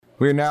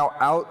We are now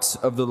out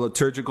of the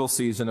liturgical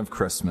season of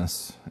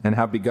Christmas and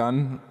have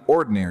begun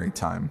ordinary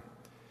time.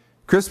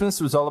 Christmas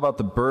was all about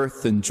the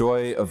birth and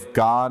joy of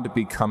God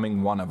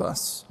becoming one of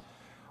us.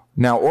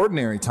 Now,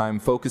 ordinary time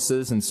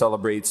focuses and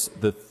celebrates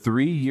the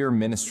 3-year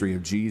ministry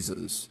of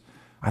Jesus.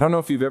 I don't know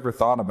if you've ever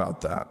thought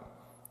about that.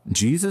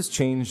 Jesus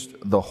changed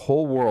the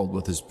whole world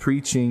with his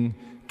preaching,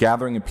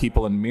 gathering of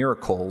people, and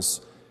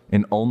miracles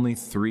in only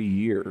 3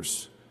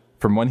 years,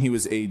 from when he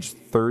was aged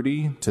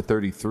 30 to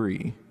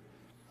 33.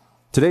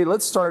 Today,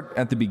 let's start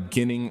at the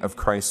beginning of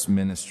Christ's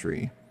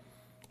ministry.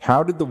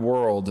 How did the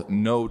world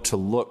know to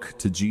look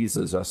to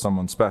Jesus as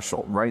someone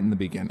special right in the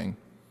beginning?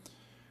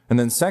 And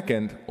then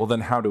second,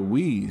 how do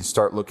we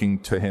start looking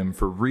to him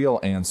for real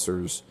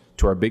answers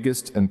to our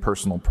biggest and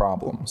personal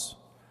problems?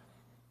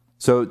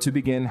 So to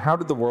begin, how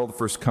did the world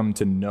first come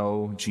to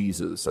know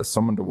Jesus as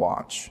someone to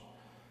watch?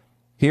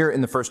 Here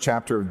in the first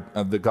chapter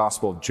of the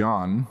Gospel of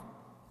John,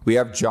 we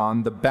have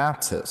John the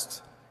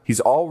Baptist. He's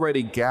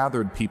already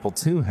gathered people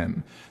to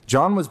him.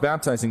 John was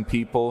baptizing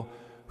people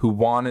who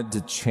wanted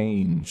to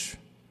change.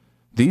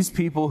 These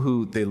people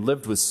who they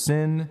lived with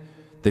sin,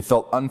 they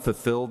felt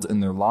unfulfilled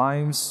in their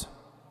lives,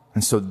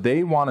 and so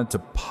they wanted to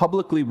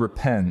publicly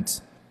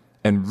repent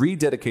and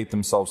rededicate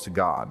themselves to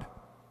God.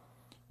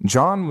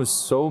 John was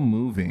so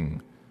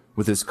moving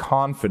with his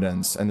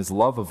confidence and his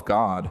love of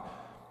God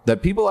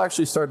that people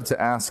actually started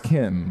to ask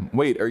him,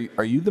 wait,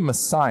 are you the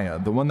Messiah,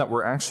 the one that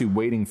we're actually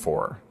waiting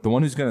for, the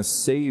one who's going to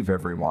save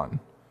everyone?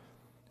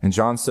 And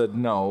John said,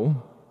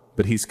 no,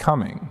 but he's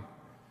coming.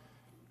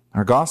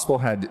 Our gospel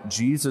had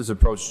Jesus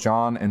approach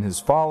John and his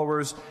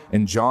followers,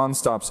 and John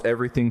stops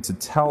everything to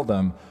tell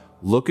them,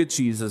 look at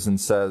Jesus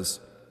and says,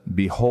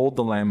 behold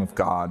the Lamb of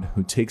God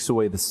who takes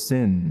away the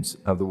sins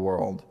of the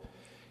world.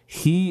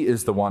 He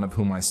is the one of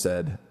whom I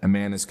said, a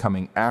man is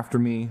coming after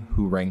me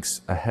who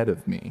ranks ahead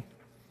of me.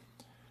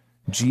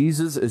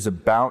 Jesus is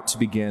about to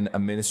begin a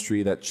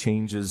ministry that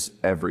changes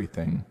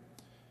everything.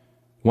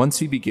 Once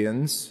he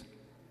begins,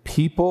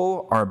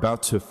 people are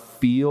about to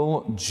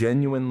feel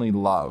genuinely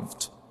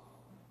loved.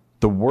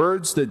 The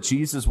words that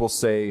Jesus will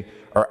say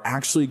are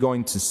actually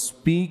going to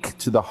speak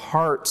to the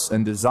hearts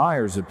and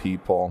desires of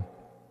people,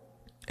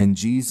 and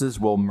Jesus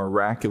will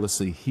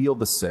miraculously heal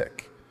the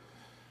sick.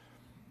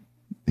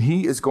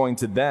 He is going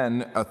to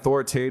then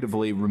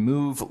authoritatively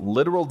remove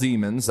literal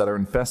demons that are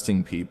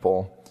infesting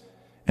people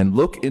and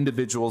look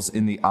individuals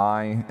in the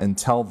eye and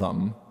tell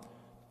them,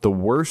 the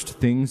worst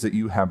things that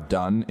you have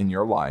done in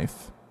your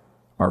life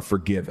are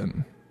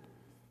forgiven.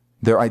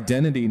 Their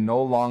identity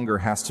no longer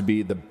has to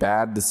be the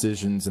bad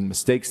decisions and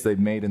mistakes they've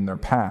made in their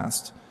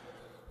past,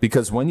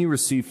 because when you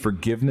receive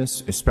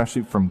forgiveness,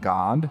 especially from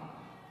God,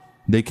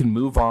 they can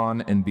move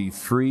on and be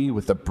free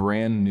with a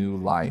brand new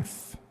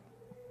life.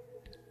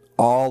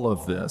 All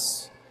of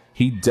this,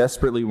 he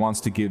desperately wants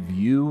to give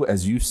you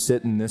as you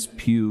sit in this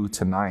pew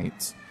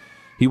tonight.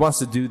 He wants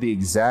to do the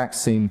exact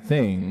same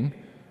thing,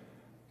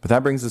 but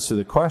that brings us to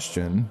the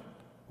question,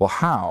 well,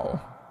 how?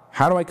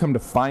 How do I come to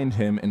find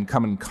him and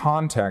come in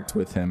contact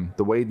with him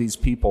the way these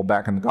people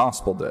back in the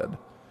gospel did?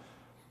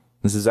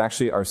 This is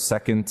actually our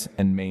second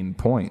and main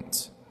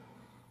point.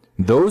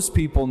 Those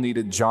people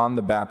needed John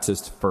the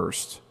Baptist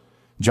first.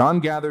 John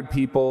gathered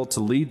people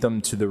to lead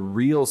them to the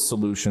real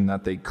solution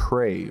that they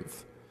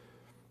crave.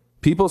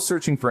 People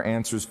searching for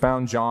answers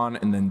found John,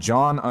 and then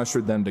John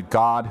ushered them to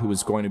God, who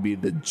was going to be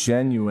the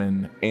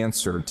genuine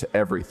answer to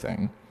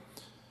everything.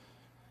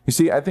 You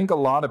see, I think a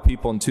lot of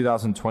people in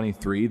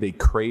 2023, they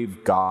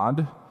crave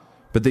God,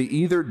 but they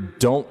either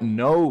don't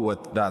know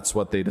that's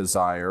what they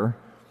desire,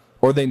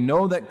 or they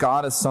know that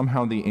God is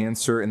somehow the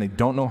answer, and they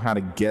don't know how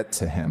to get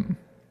to him.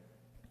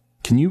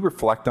 Can you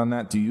reflect on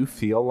that? Do you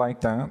feel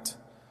like that?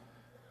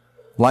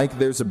 Like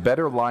there's a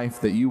better life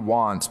that you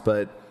want,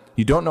 but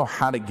you don't know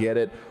how to get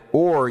it,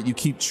 or you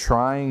keep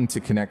trying to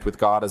connect with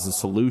God as a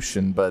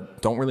solution,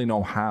 but don't really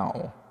know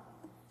how.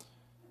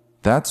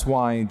 That's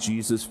why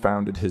Jesus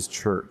founded his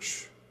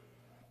church.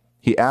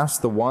 He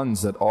asked the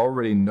ones that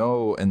already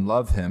know and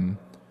love him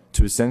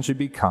to essentially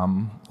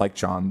become like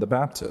John the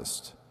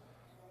Baptist.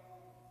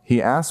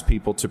 He asked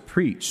people to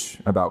preach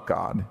about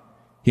God.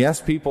 He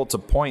asked people to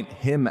point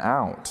him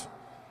out.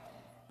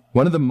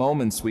 One of the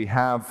movements that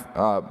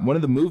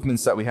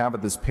we have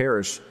at this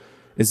parish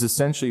is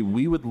essentially,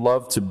 we would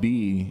love to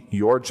be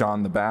your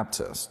John the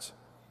Baptist.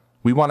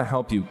 We want to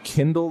help you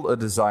kindle a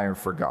desire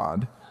for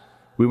God.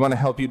 We want to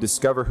help you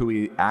discover who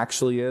he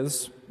actually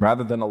is,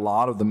 rather than a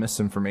lot of the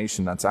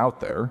misinformation that's out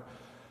there.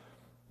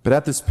 But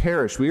at this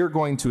parish, we are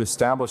going to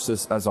establish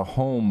this as a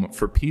home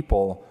for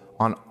people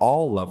on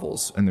all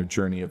levels in their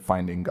journey of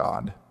finding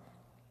God.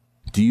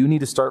 Do you need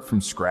to start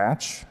from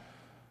scratch?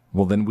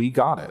 Well, then we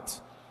got it.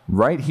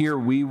 Right here,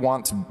 we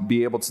want to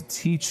be able to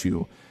teach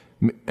you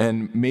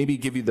and maybe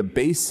give you the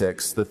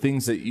basics, the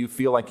things that you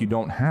feel like you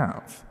don't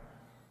have.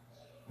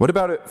 What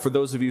about it for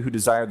those of you who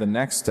desire the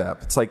next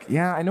step? It's like,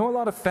 yeah, I know a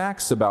lot of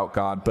facts about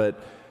God,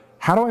 but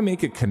how do I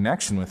make a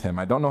connection with him?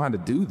 I don't know how to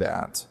do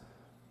that.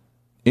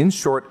 In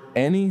short,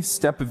 any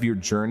step of your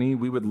journey,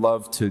 we would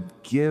love to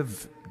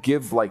give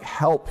give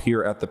help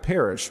here at the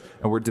parish,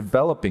 and we're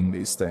developing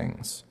these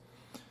things.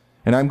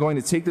 And I'm going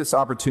to take this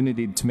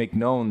opportunity to make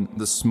known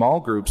the small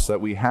groups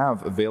that we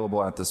have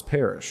available at this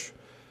parish.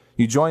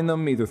 You join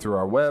them either through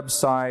our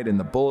website, in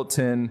the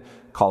bulletin,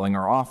 calling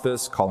our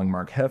office, calling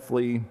Mark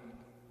Heffley.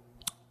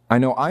 I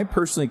know I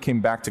personally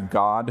came back to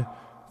God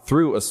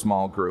through a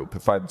small group,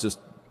 if I just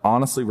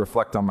honestly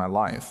reflect on my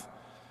life.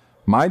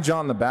 My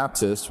John the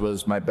Baptist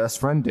was my best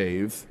friend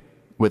Dave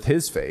with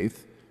his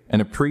faith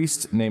and a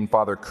priest named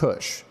Father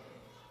Cush.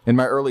 In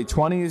my early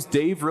 20s,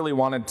 Dave really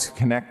wanted to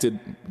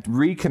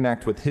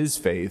reconnect with his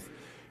faith,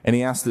 and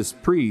he asked this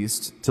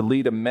priest to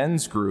lead a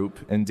men's group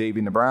in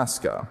Davie,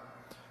 Nebraska.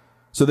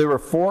 So there were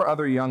 4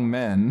 other young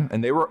men,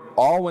 and they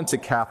all went to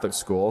Catholic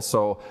school,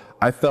 so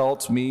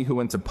me who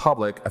went to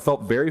public, I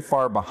felt very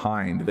far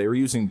behind. They were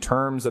using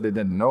terms that I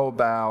didn't know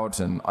about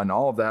and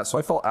all of that, so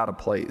I felt out of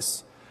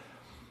place.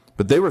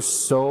 But they were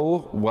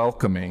so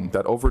welcoming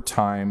that over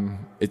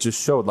time, it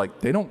just showed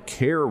they don't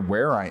care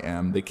where I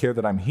am, they care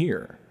that I'm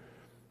here.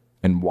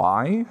 And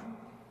why?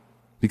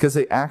 Because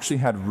they actually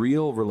had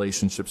real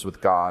relationships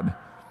with God,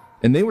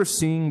 and they were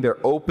seeing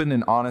their open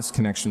and honest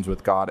connections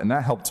with God, and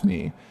that helped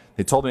me.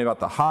 They told me about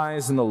the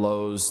highs and the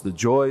lows, the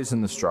joys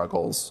and the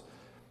struggles,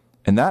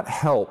 and that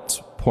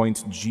helped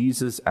point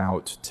Jesus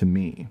out to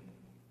me.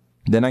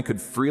 Then I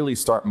could freely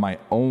start my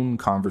own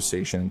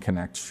conversation and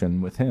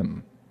connection with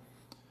him.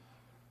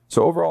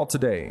 So overall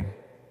today,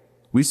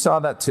 we saw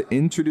that to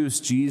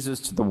introduce Jesus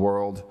to the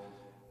world,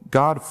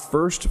 God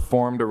first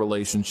formed a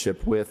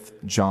relationship with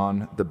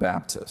John the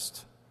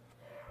Baptist.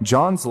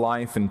 John's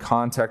life and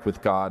contact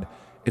with God,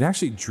 it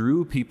actually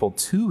drew people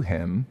to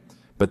him,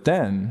 but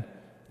then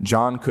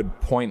John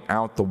could point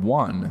out the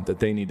one that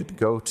they needed to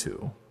go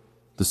to,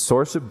 the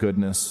source of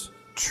goodness,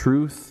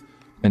 truth,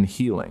 and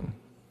healing.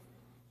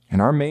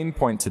 And our main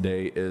point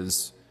today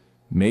is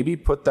maybe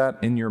put that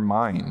in your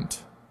mind.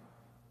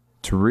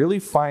 To really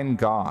find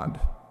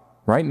God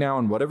right now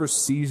in whatever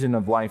season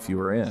of life you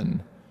are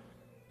in,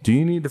 do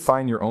you need to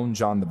find your own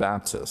John the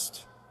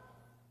Baptist?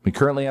 We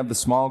currently have the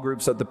small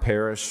groups at the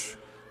parish,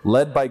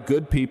 led by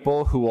good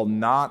people who will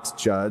not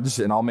judge,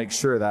 and I'll make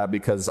sure of that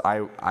because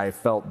I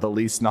felt the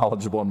least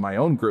knowledgeable in my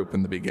own group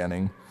in the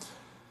beginning.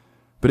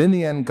 But in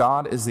the end,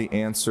 God is the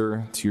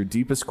answer to your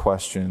deepest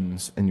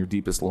questions and your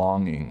deepest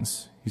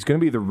longings. He's going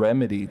to be the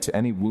remedy to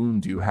any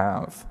wound you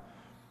have.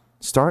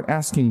 Start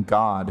asking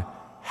God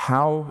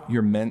how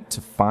you're meant to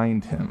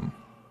find him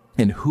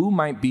and who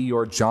might be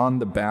your John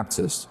the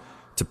Baptist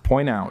to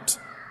point out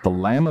the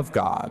Lamb of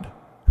God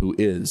who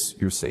is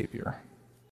your Savior.